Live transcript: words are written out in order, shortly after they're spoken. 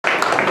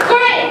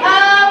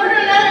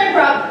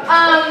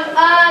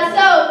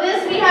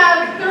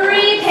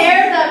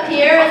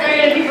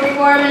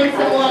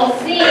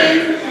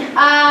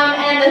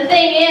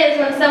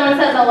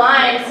the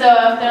line,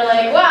 so if they're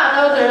like, wow,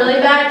 that was a really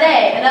bad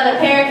day, another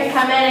parent can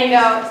come in and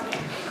go,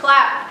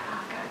 clap.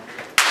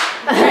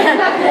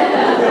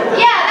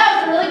 Yeah, that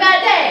was a really bad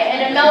day, and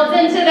it melds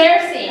into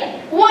their scene.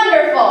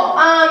 Wonderful.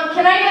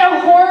 Can I get a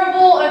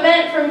horrible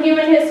event from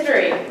human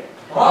history?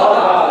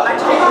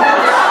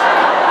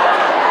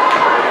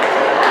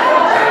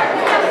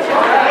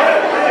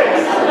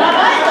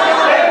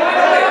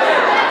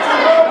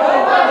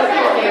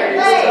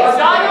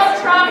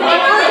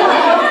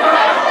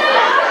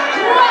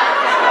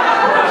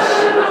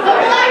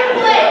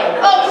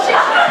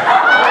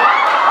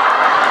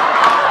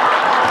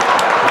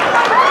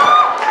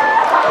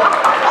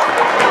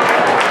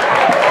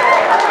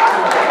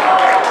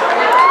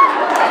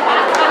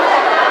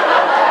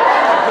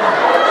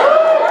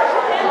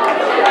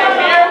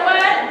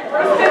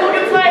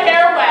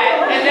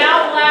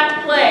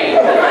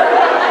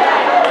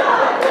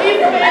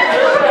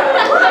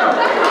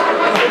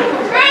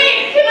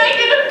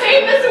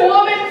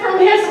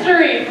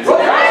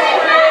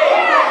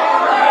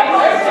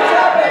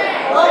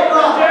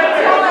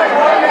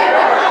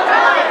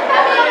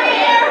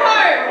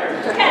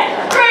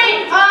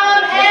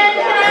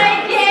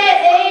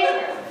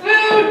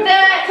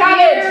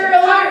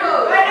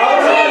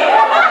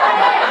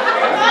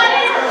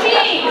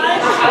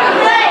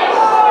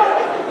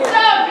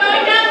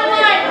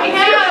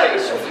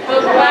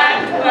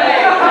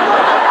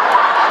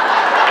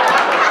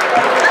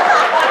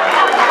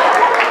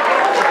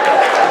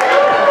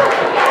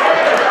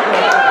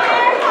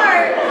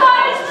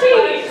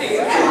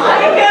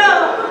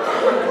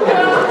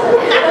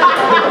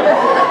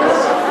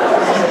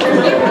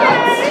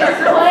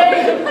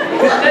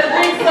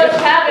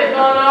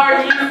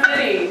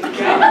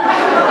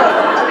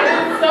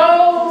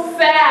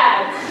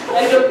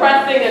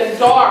 Depressing and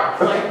dark,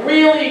 like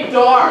really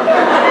dark.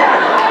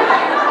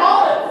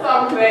 Call it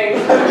something.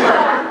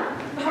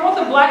 How about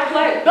the Black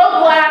Plague? The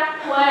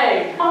Black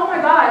Plague. Oh my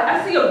God, I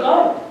see a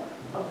boat.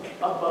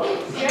 A boat?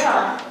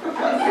 Yeah.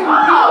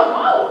 Oh, a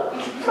boat.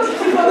 It's a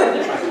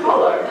different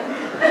color.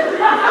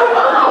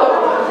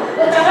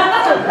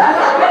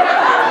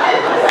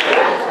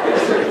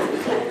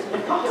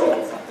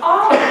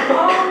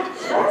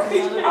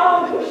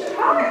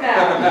 Stop it now.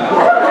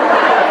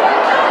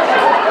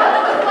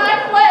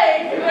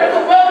 There's a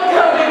boat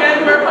coming and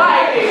we're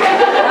fighting.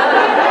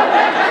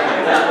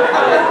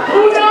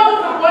 Who knows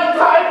what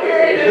time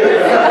period it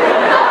is?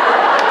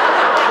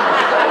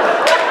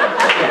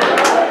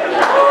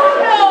 Who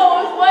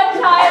knows what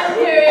time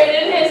period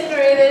in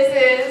history this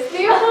is?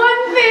 The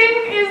one thing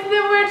is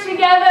that we're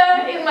together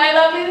in my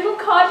lovely little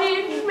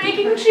cottage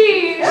making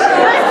cheese.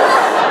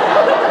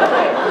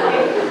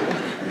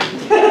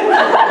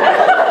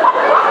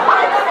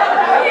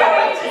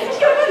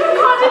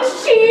 Cottage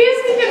cheese.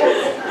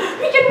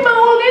 We can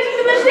mold it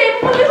into the shape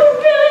of a little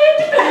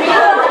village.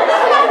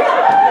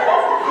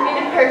 I made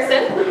a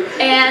person,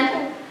 and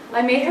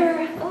I made her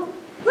a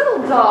little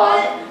dog.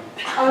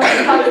 Oh,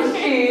 cottage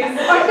cheese.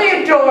 Aren't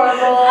they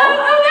adorable?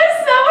 Oh, they're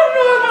so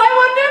adorable. I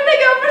wonder if they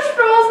go for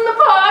strolls in the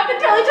park and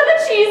tell each other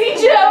cheesy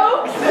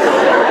jokes.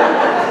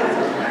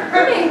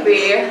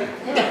 Maybe.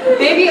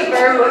 Maybe a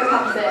burglar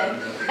comes in,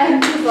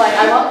 and he's like,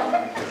 I want...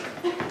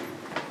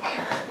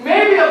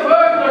 Maybe a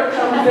burglar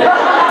comes in.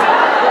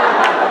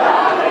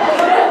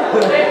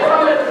 They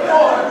come at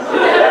 4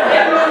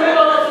 in the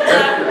middle of the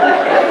night.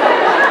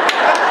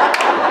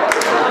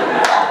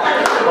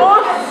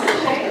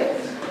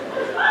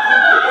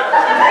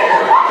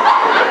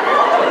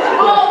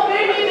 Well,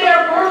 maybe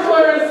they're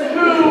burglars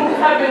who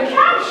have been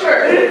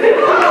captured.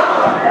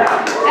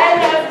 And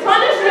as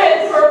punishment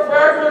for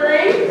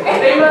burglary,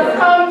 they must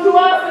come to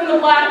us in the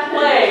Black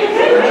Plague.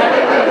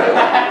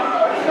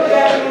 So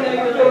bad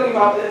feeling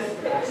about this.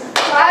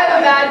 I have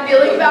a bad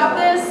feeling about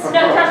this.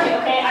 No, trust me,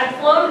 okay? I've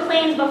flown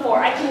planes before.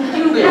 I can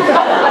do this. I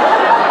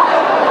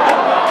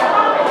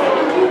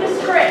can do the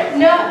script.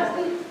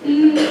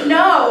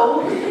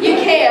 No, you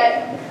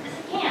can't.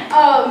 I can't.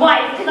 Why?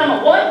 Because I'm a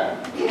what?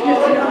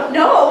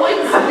 No,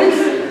 it's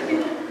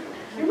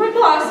you're my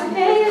boss,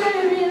 okay? I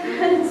mean,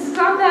 it's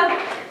not that.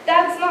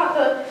 That's not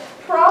the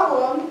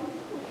problem.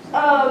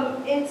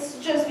 It's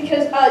just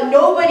because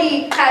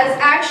nobody has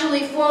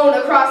actually flown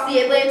across the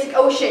Atlantic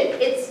Ocean.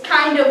 It's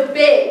kind of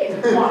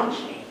big. Watch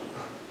me.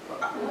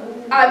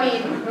 I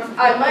mean,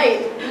 I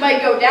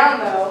might go down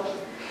though.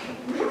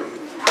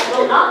 I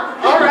will not.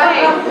 All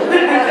right,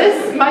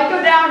 this might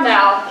go down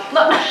now.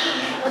 Look.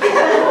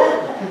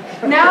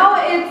 Now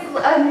it's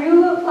a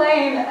new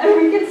plane, and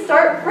we can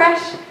start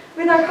fresh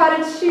with our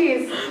cottage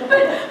cheese.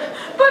 But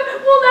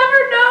we'll never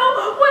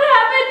know what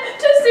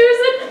happened to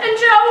Susan and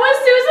Joe. Was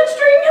Susan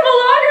stringing him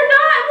along or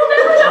not? We'll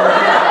never know.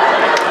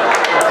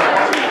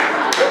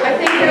 I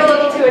think you're a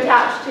little too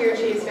attached to your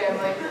cheese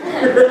family.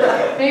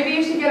 Maybe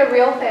you should get a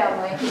real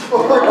family.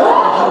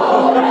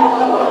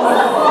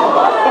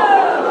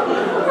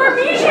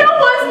 Hermesia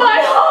was my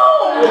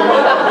home!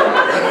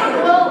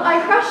 Well,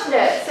 I crushed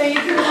it, so you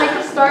can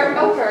like start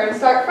over and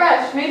start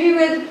fresh. Maybe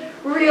with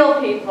real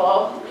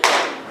people.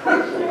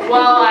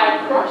 Well,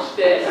 I crushed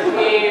it. I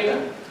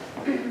mean,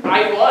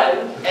 I won,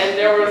 and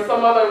there were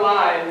some other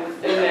lines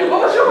in there.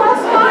 What was your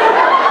last line?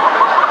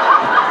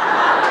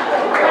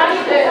 Now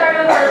you can start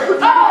over.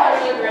 Oh!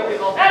 With real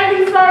people. And I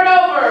can start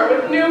over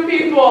with new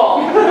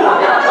people. New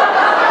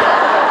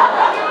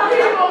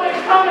people that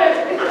come and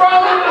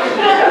throw in the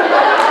shit.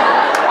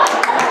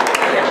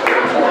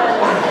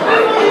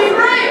 This will be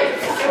great.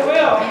 It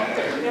will.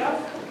 Yeah.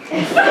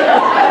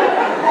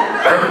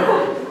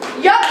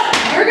 Yup,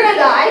 you're gonna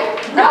die.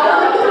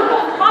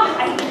 Mom,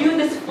 I can do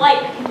this flight.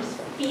 I can just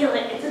feel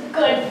it. It's a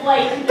good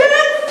flight.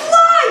 Then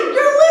fly!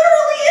 You're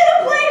literally in a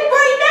plane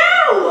right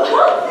now!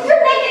 Well, your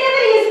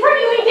negativity is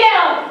bringing me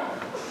down.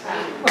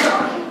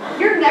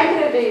 Your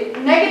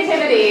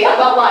negativity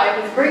about life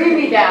is bringing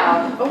me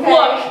down. Okay.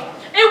 Look,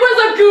 it was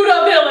a Gouda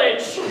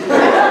village.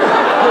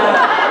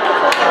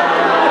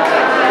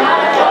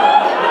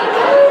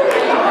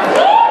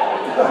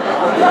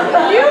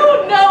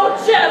 You know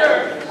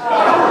cheddar.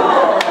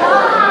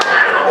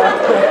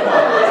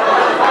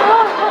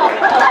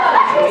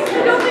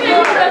 I don't think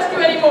I can trust you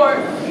anymore.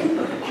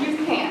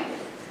 You can't.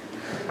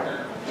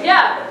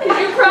 Yeah,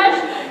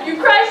 because you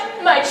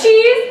crushed my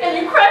cheese and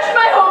you crushed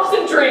my hopes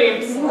and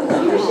dreams.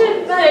 You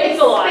should Thanks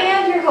a lot.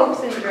 expand your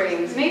hopes and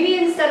dreams. Maybe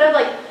instead of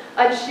like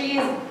a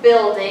cheese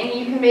building,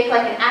 you can make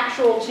like an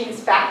actual cheese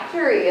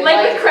factory. And,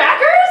 Like with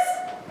crackers?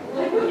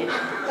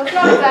 that's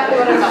not exactly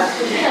what I'm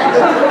asking.